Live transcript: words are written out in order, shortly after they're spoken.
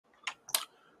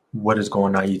What is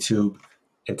going on, YouTube?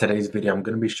 In today's video, I'm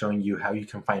going to be showing you how you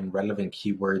can find relevant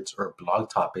keywords or blog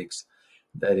topics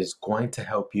that is going to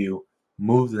help you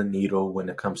move the needle when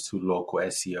it comes to local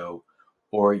SEO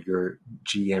or your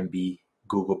GMB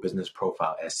Google Business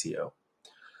Profile SEO.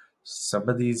 Some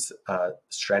of these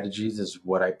strategies is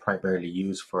what I primarily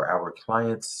use for our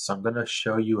clients. So I'm going to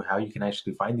show you how you can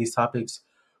actually find these topics.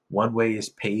 One way is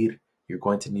paid. You're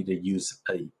going to need to use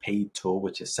a paid tool,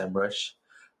 which is SEMrush,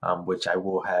 which I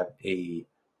will have a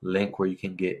link where you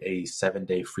can get a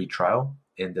 7-day free trial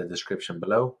in the description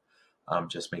below.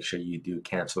 Just make sure you do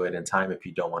cancel it in time if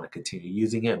you don't want to continue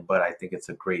using it. But I think it's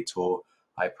a great tool.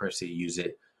 I personally use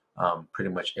it pretty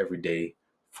much every day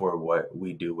for what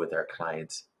we do with our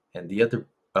clients. And the other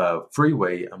free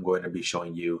way I'm going to be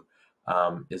showing you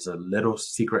is a little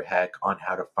secret hack on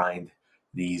how to find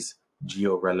these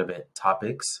geo-relevant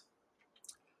topics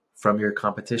from your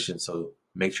competition. So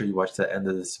make sure you watch the end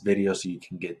of this video so you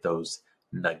can get those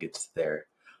nuggets there.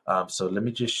 So let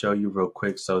me just show you real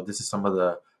quick. So this is some of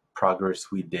the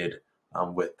progress we did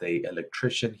with a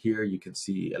electrician here. You can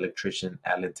see electrician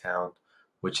Allentown,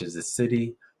 which is the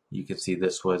city. You can see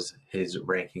this was his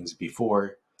rankings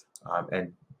before,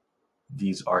 and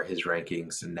these are his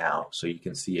rankings now. So you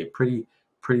can see a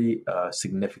pretty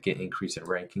significant increase in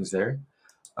rankings there.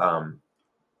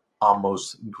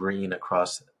 Almost green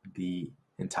across the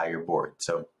entire board.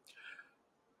 So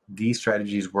these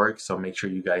strategies work, so make sure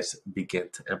you guys begin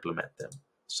to implement them.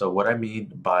 So what I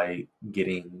mean by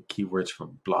getting keywords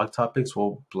from blog topics,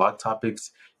 well, blog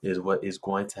topics is what is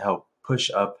going to help push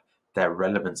up that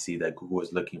relevancy that Google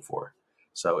is looking for.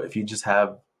 So if you just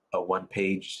have a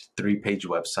 1-page, 3-page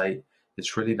website,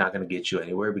 it's really not going to get you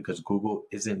anywhere because Google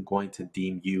isn't going to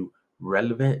deem you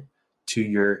relevant to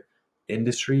your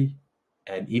industry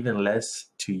and even less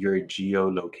to your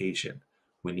geolocation.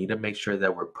 We need to make sure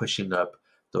that we're pushing up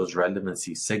those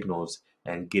relevancy signals,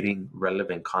 and getting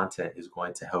relevant content is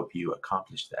going to help you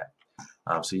accomplish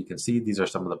that. So you can see these are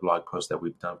some of the blog posts that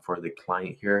we've done for the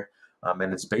client here.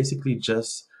 And it's basically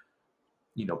just,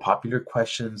 popular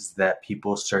questions that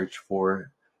people search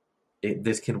for.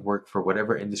 This can work for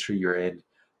whatever industry you're in.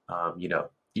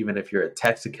 Even if you're a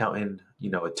tax accountant,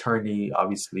 attorney,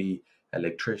 obviously,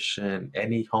 electrician,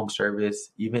 any home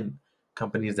service, even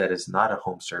companies that is not a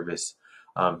home service,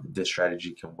 this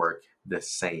strategy can work the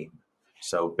same.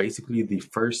 So basically, the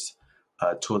first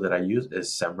tool that I use is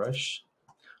SEMrush.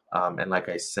 And like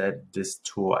I said, this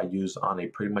tool I use on a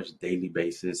pretty much daily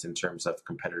basis in terms of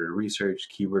competitor research,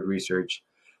 keyword research,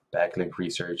 backlink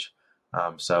research.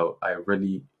 So I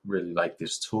really like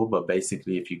this tool. But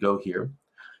basically, if you go here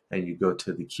and you go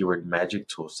to the keyword magic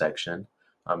tool section,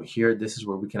 here, this is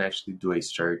where we can actually do a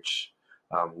search,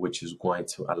 which is going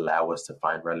to allow us to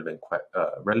find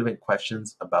relevant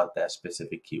questions about that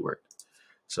specific keyword.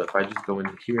 So if I just go in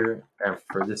here, and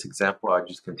for this example, I'll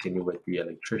just continue with the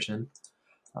electrician.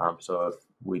 So if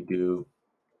we do,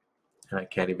 and I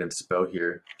can't even spell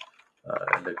here,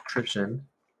 electrician,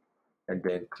 and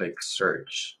then click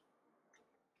search.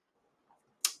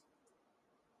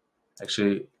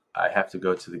 Actually, I have to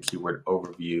go to the keyword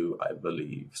overview, I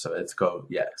believe. So let's go,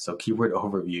 so keyword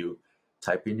overview,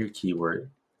 type in your keyword,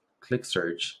 click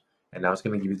search, and now it's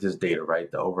going to give you this data,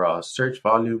 right? The overall search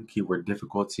volume, keyword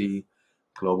difficulty,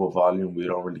 global volume. We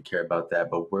don't really care about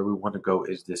that, but where we want to go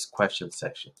is this question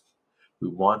section. We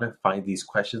want to find these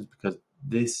questions because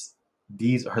these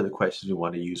are the questions we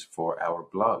want to use for our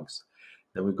blogs.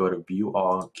 Then we go to view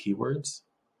all keywords.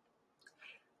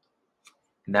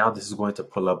 Now this is going to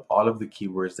pull up all of the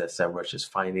keywords that SEMrush is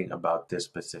finding about this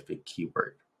specific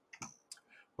keyword.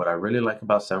 What I really like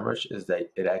about SEMrush is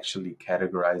that it actually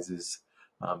categorizes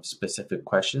specific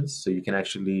questions. So you can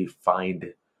actually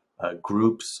find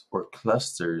groups or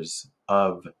clusters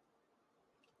of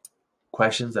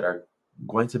questions that are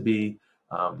going to be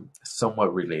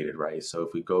somewhat related, right? So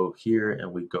if we go here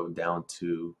and we go down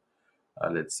to,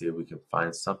 let's see if we can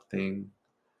find something.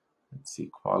 Let's see,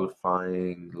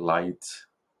 qualifying, light,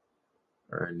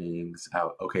 earnings,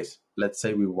 out. Okay, so let's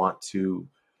say we want to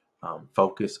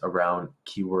focus around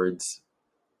keywords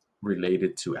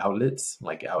related to outlets,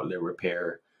 like outlet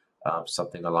repair,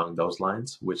 something along those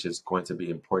lines, which is going to be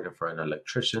important for an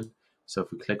electrician. So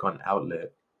if we click on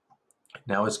outlet,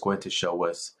 now it's going to show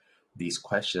us these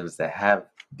questions that have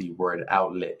the word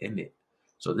outlet in it.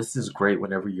 So this is great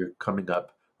whenever you're coming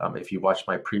up. If you watch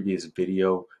my previous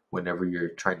video, whenever you're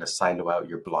trying to silo out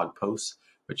your blog posts,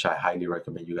 which I highly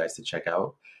recommend you guys to check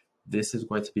out, this is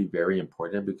going to be very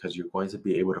important because you're going to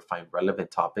be able to find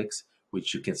relevant topics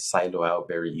which you can silo out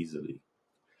very easily.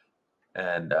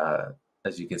 And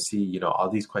as you can see, all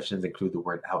these questions include the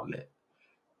word outlet.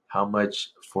 How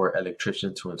much for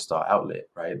electrician to install outlet,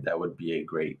 right? That would be a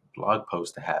great blog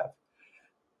post to have.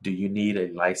 Do you need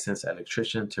a licensed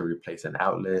electrician to replace an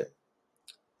outlet?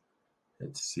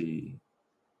 Let's see.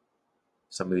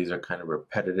 Some of these are kind of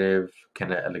repetitive.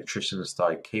 Can an electrician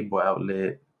install a cable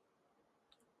outlet?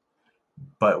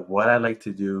 But what I like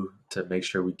to do to make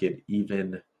sure we get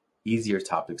even easier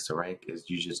topics to rank is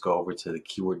you just go over to the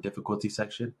keyword difficulty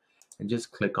section and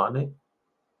just click on it.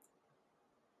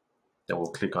 Then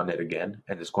we'll click on it again,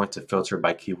 and it's going to filter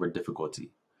by keyword difficulty.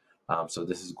 So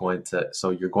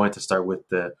you're going to start with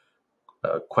the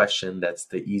question that's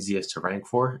the easiest to rank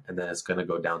for, and then it's going to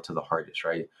go down to the hardest,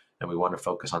 right? And we want to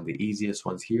focus on the easiest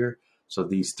ones here. So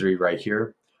these three right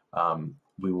here,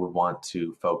 we would want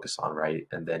to focus on, right?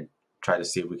 And then try to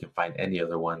see if we can find any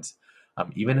other ones.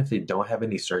 Even if they don't have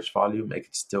any search volume, it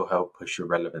can still help push your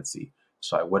relevancy.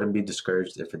 So I wouldn't be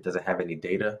discouraged if it doesn't have any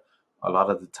data. A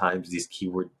lot of the times these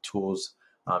keyword tools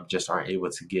just aren't able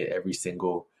to get every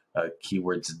single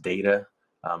keyword's data,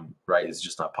 right? It's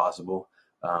just not possible.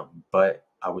 But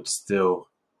I would still,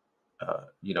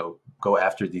 go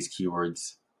after these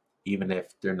keywords, even if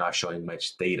they're not showing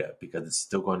much data, because it's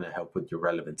still going to help with your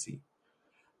relevancy.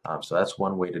 So that's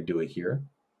one way to do it here.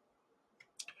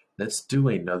 Let's do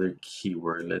another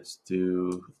keyword. Let's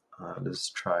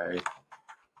try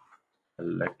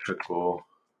electrical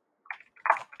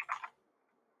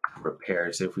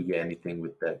repair. See if we get anything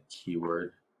with that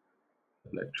keyword,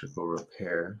 electrical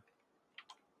repair.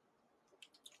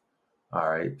 All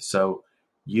right, so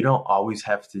you don't always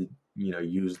have to,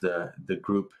 use the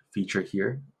group feature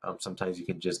here. Sometimes you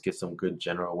can just get some good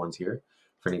general ones here.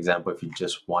 For an example, if you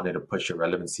just wanted to push your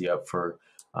relevancy up for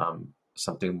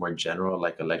something more general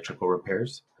like electrical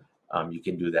repairs, you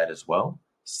can do that as well.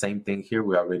 Same thing here.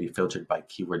 We already filtered by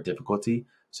keyword difficulty.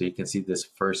 So you can see this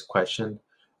first question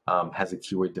has a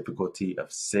keyword difficulty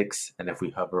of 6. And if we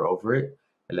hover over it,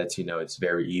 it lets you know it's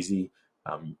very easy.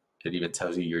 It even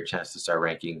tells you your chance to start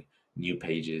ranking new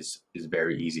pages is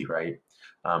very easy, right?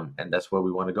 And that's what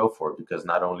we want to go for, because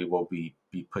not only will we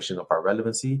be pushing up our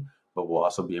relevancy, but we'll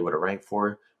also be able to rank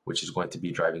for, which is going to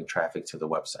be driving traffic to the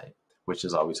website, which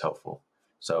is always helpful.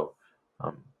 So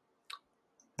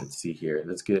let's see here.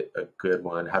 Let's get a good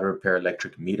one. How to repair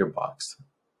electric meter box.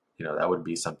 That would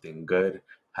be something good.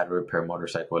 How to repair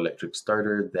motorcycle electric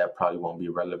starter. That probably won't be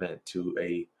relevant to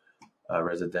a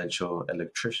residential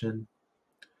electrician.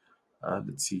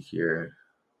 Let's see here.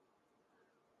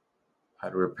 How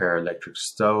to repair electric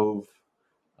stove.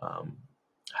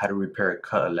 How to repair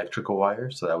cut electrical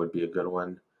wire. So that would be a good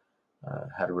one.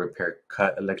 How to repair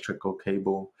cut electrical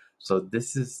cable. So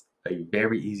this is a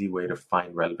very easy way to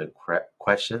find relevant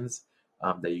questions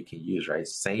that you can use, right?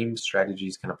 Same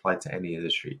strategies can apply to any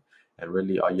industry. And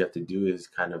really all you have to do is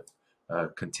kind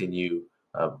of continue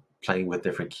playing with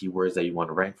different keywords that you want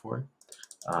to rank for.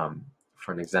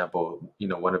 For an example,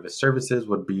 one of his services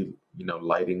would be,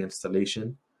 lighting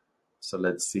installation. So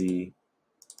let's see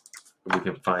if we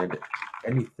can find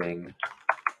anything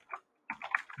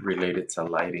related to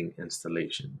lighting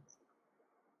installation.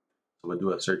 So we'll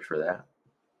do a search for that.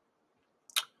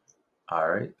 All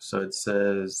right, so it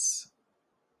says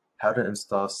how to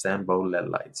install Sambo LED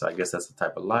lights. So I guess that's the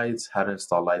type of lights. How to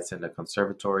install lights in the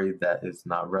conservatory. That is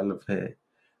not relevant.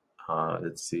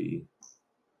 Let's see.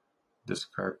 This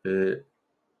carpet.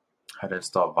 How to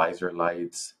install visor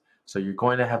lights. So you're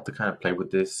going to have to kind of play with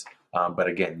this. But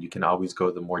again, you can always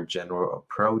go the more general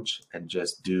approach and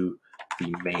just do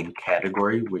the main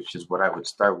category, which is what I would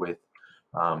start with.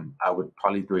 I would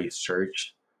probably do a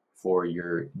search for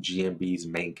your GMB's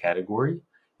main category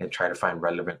and try to find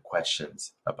relevant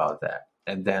questions about that.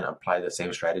 And then apply the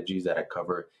same strategies that I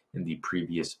cover in the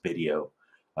previous video,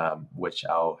 which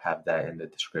I'll have that in the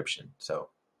description. So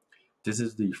this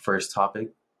is the first topic,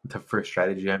 the first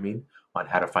strategy, on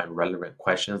how to find relevant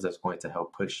questions that's going to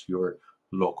help push your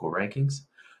local rankings.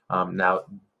 Now,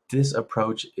 this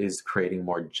approach is creating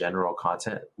more general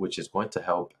content, which is going to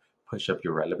help push up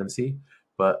your relevancy.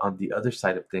 But on the other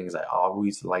side of things, I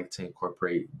always like to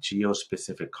incorporate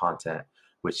geo-specific content,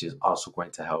 which is also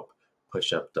going to help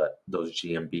push up those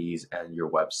GMBs and your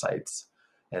websites.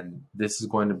 And this is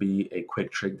going to be a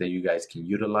quick trick that you guys can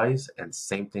utilize, and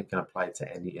same thing can apply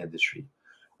to any industry.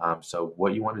 So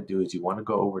what you want to do is you want to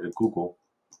go over to Google,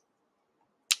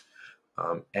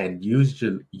 and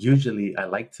usually I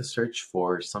like to search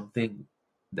for something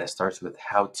that starts with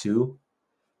how to.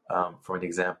 For an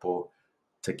example,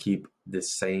 to keep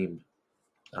this same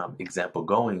example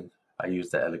going, I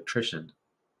use the electrician.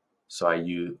 So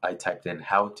I typed in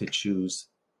how to choose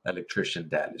electrician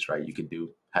Dallas, right? You can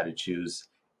do how to choose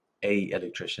a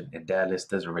electrician in Dallas.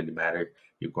 Doesn't really matter.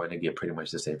 You're going to get pretty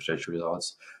much the same search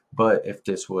results. But if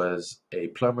this was a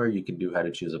plumber, you can do how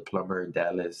to choose a plumber,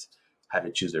 Dallas, how to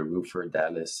choose a roofer,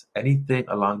 Dallas. Anything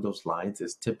along those lines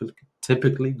is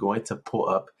typically going to pull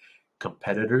up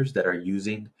competitors that are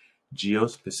using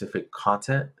geo-specific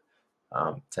content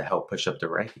to help push up the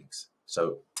rankings.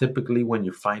 So typically when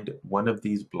you find one of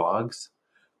these blogs,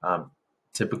 um,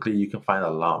 typically you can find a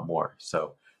lot more.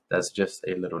 So that's just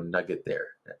a little nugget there.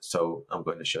 So I'm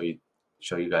going to show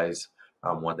you guys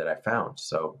one that I found.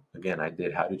 So again, I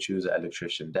did how to choose an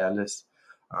electrician Dallas,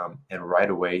 and right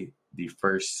away the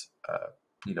first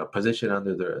position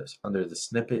under the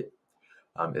snippet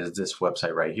is this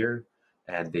website right here,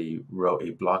 and they wrote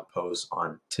a blog post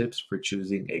on tips for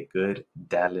choosing a good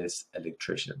Dallas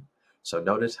electrician. So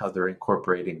notice how they're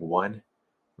incorporating one,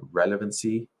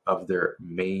 relevancy of their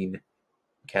main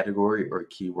category or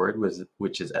keyword,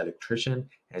 which is electrician,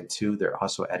 and two, they're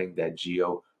also adding that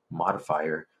geo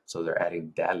modifier. So they're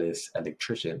adding Dallas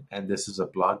electrician, and this is a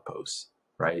blog post,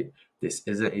 right? This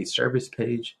isn't a service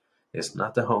page. It's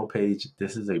not the home page.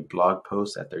 This is a blog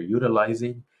post that they're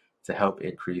utilizing to help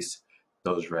increase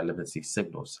those relevancy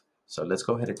signals. So let's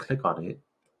go ahead and click on it.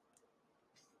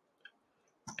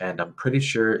 And I'm pretty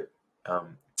sure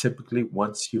typically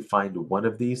once you find one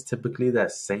of these, typically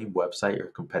that same website or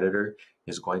competitor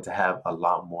is going to have a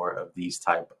lot more of these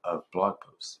type of blog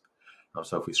posts.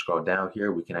 So if we scroll down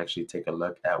here, we can actually take a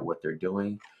look at what they're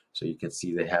doing. So you can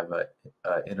see they have a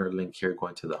inner link here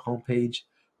going to the homepage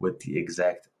with the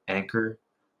exact anchor,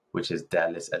 which is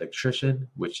Dallas electrician,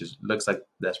 which looks like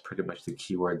that's pretty much the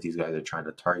keyword these guys are trying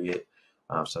to target.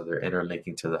 So they're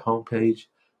interlinking to the homepage.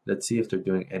 Let's see if they're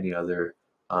doing any other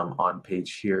on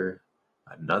page here.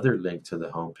 Another link to the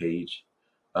homepage,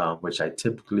 which I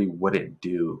typically wouldn't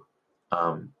do.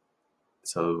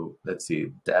 So let's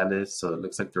see, Dallas. So it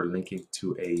looks like they're linking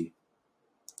to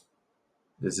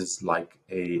this is like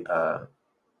a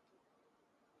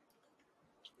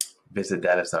visit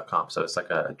dallas.com. So it's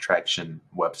like an attraction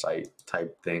website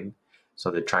type thing. So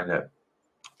they're trying to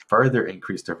further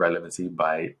increase their relevancy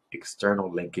by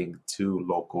external linking to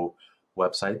local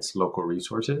websites, local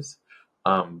resources.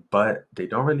 But they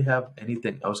don't really have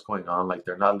anything else going on. Like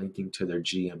they're not linking to their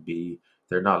GMB.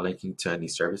 They're not linking to any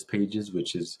service pages,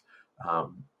 which is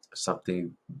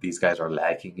something these guys are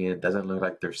lacking in. It doesn't look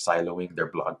like they're siloing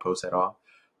their blog posts at all.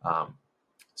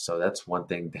 So that's one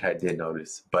thing that I did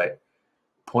notice. But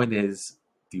point is,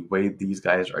 the way these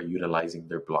guys are utilizing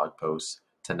their blog posts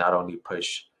to not only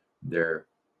push their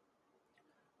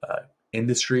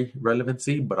industry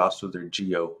relevancy, but also their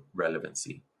geo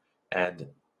relevancy. And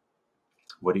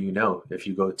what do you know? If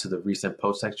you go to the recent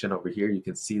post section over here, you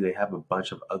can see they have a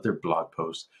bunch of other blog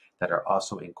posts that are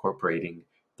also incorporating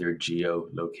their geo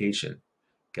location.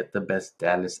 Get the best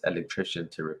Dallas electrician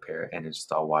to repair and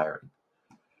install wiring.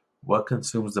 What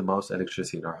consumes the most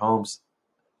electricity in our homes?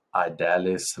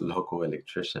 Dallas local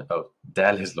electrician. Oh,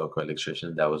 Dallas local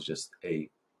electrician. That was just a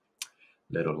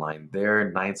little line there.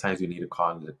 9 times you need to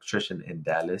call an electrician in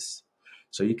Dallas.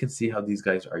 So you can see how these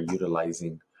guys are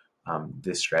utilizing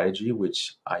this strategy,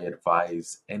 which I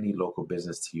advise any local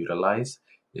business to utilize,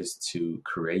 is to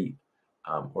create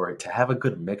or to have a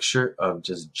good mixture of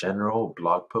just general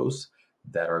blog posts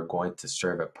that are going to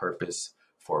serve a purpose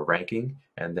for ranking.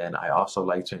 And then I also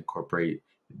like to incorporate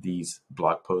these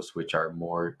blog posts, which are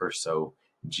more or so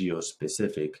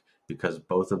geo-specific, because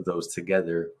both of those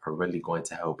together are really going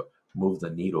to help move the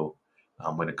needle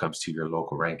when it comes to your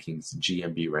local rankings,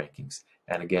 GMB rankings.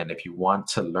 And again, if you want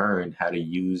to learn how to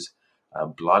use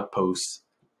blog posts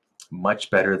much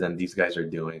better than these guys are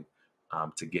doing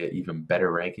to get even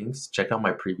better rankings, check out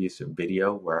my previous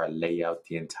video where I lay out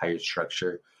the entire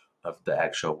structure of the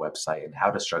actual website and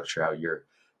how to structure out your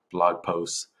blog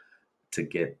posts to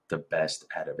get the best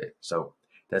out of it. So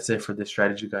that's it for this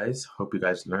strategy, guys. Hope you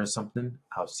guys learned something.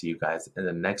 I'll see you guys in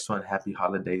the next one. Happy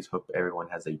holidays. Hope everyone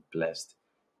has a blessed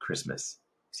Christmas.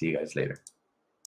 See you guys later.